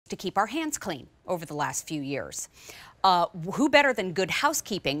to keep our hands clean over the last few years. Who better than Good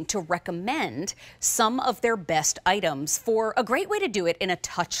Housekeeping to recommend some of their best items for a great way to do it in a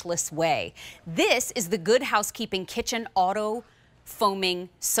touchless way? This is the Good Housekeeping Kitchen Auto Foaming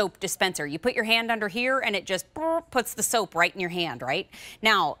Soap Dispenser. You put your hand under here and it just puts the soap right in your hand, right?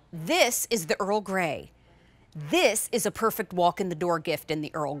 Now, this is the Earl Grey. This is a perfect walk-in-the-door gift in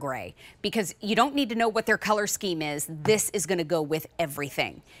the Earl Grey because you don't need to know what their color scheme is. This is going to go with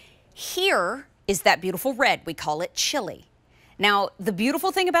everything. Here is that beautiful red. We call it chili. Now, the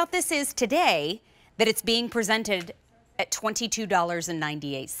beautiful thing about this is today that it's being presented at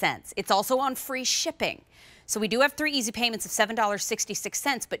 $22.98. It's also on free shipping. So we do have 3 easy payments of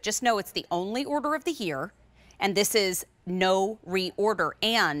 $7.66, but just know it's the only order of the year, and this is no reorder,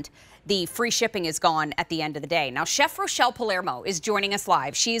 and the free shipping is gone at the end of the day. Now, Chef Rochelle Palermo is joining us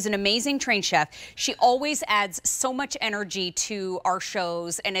live. She is an amazing trained chef. She always adds so much energy to our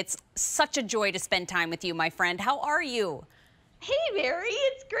shows, and it's such a joy to spend time with you, my friend. How are you? Hey, Mary,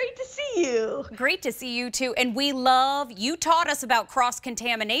 it's great to see you. Great to see you, too. And we love, you taught us about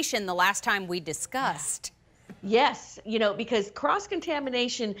cross-contamination the last time we discussed. Yes, you know, because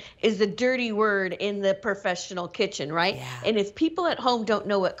cross-contamination is the dirty word in the professional kitchen, right? Yeah. And if people at home don't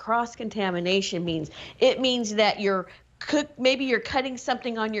know what cross-contamination means, it means that maybe you're cutting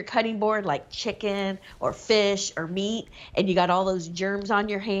something on your cutting board like chicken or fish or meat, and you got all those germs on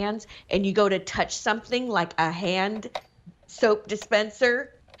your hands, and you go to touch something like a hand soap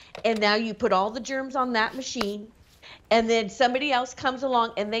dispenser, and now you put all the germs on that machine, and then somebody else comes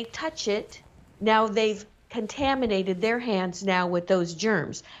along and they touch it. Now they've contaminated their hands now with those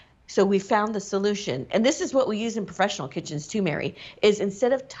germs. So we found the solution. And this is what we use in professional kitchens too, Mary, is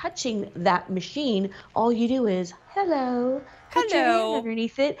instead of touching that machine, all you do is, hello, put your hand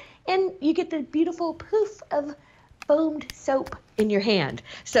underneath it, and you get the beautiful poof of foamed soap in your hand.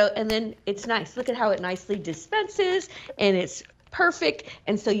 So, and then it's nice. Look at how it nicely dispenses, and it's perfect.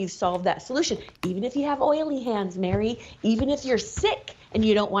 And so you've solved that solution. Even if you have oily hands, Mary, even if you're sick and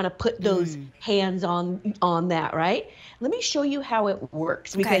you don't want to put those hands on that, right? Let me show you how it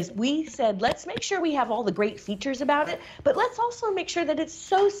works, because we said, let's make sure we have all the great features about it, but let's also make sure that it's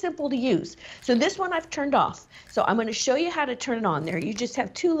so simple to use. So this one I've turned off. So I'm going to show you how to turn it on there. You just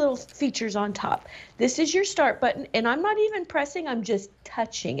have 2 little features on top. This is your start button, and I'm not even pressing, I'm just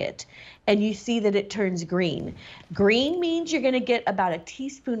touching it. And you see that it turns green. Green means you're going to get about a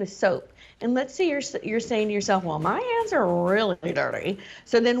teaspoon of soap. And let's say you're saying to yourself, well, my hands are really dirty.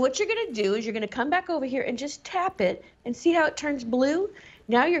 So then what you're going to do is you're going to come back over here and just tap it and see how it turns blue.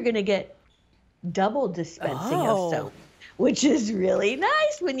 Now you're going to get double dispensing of soap, which is really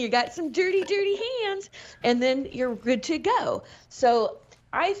nice when you got some dirty, dirty hands, and then you're good to go. So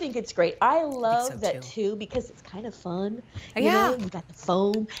I think it's great. I love that too, because it's kind of fun. You know, you got the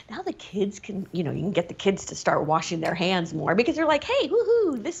foam. Now the kids can, you know, you can get the kids to start washing their hands more because they're like, hey,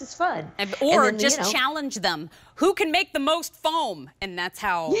 woohoo, this is fun. Or then, just challenge them. Who can make the most foam? And that's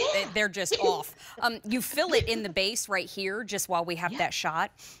how they're just off. You fill it in the base right here just while we have that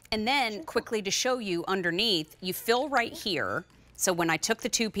shot. And then quickly to show you underneath, you fill right here. So when I took the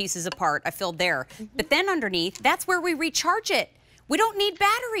 2 pieces apart, I filled there. But then underneath, that's where we recharge it. We don't need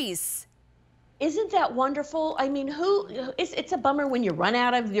batteries. Isn't that wonderful? I mean, it's a bummer when you run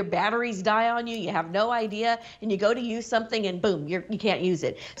out of your batteries, die on you, you have no idea, and you go to use something and boom, you can't use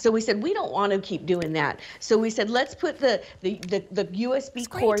it. So we said, we don't want to keep doing that. So we said, let's put the USB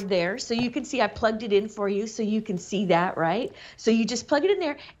cord there. So you can see I plugged it in for you so you can see that, right? So you just plug it in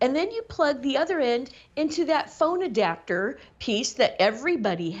there, and then you plug the other end into that phone adapter piece that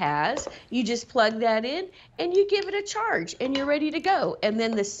everybody has. You just plug that in and you give it a charge and you're ready to go. And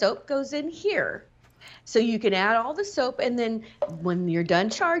then the soap goes in here. So you can add all the soap, and then when you're done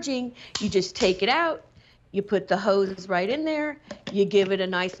charging, you just take it out, you put the hose right in there, you give it a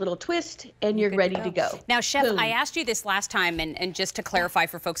nice little twist, and you're ready to go. Now, Chef, I asked you this last time, and just to clarify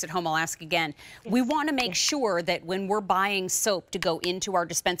for folks at home, I'll ask again. We want to make sure that when we're buying soap to go into our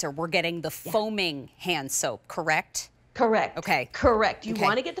dispenser, we're getting the foaming hand soap, correct? Correct. Okay. Correct. You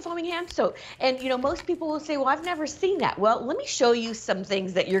want to get the foaming hand soap. And, you know, most people will say, well, I've never seen that. Well, let me show you some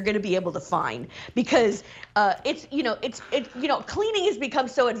things that you're going to be able to find, because it's cleaning has become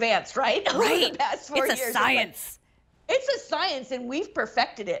so advanced, right? Right. Over the past 4 years. It's a science. It's a science, and we've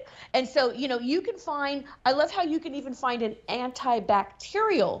perfected it. And so, you know, you can find, I love how you can even find an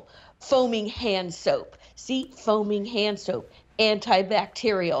antibacterial foaming hand soap. See, foaming hand soap,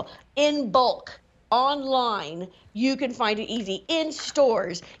 antibacterial, in bulk. online, you can find it easy. In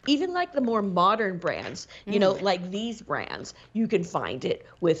stores, even like the more modern brands, you know, like these brands, you can find it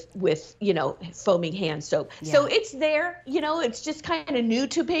with you know, foaming hand soap. Yeah. So it's there, you know, it's just kind of new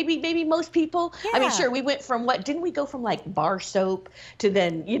to maybe most people. I mean, Yeah. sure, we went from didn't we go from like bar soap to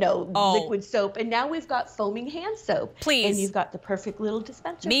then, you know, liquid soap, and now we've got foaming hand soap. Please. And you've got the perfect little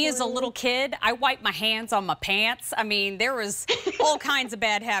dispenser. Me as a little kid, I wiped my hands on my pants. I mean, there was all kinds of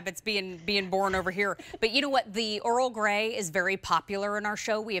bad habits being born over here. But you know what? The Earl Grey is very popular in our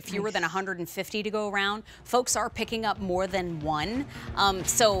show. We have fewer than 150 to go around. Folks are picking up more than one.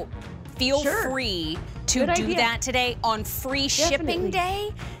 So feel free to do that today on free shipping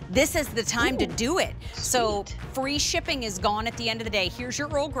day. This is the time to do it. So free shipping is gone at the end of the day. Here's your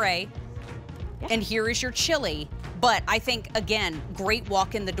Earl Grey. And here is your chili. But I think, again, great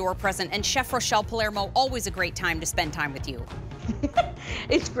walk in the door present. And Chef Rochelle Palermo, always a great time to spend time with you.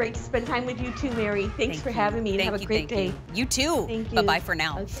 It's great to spend time with you too, Mary. Thanks for having me. Have a great day. You too. Thank you. Bye-bye for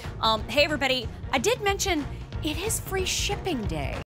now. Okay. Hey, everybody, I did mention it is free shipping day.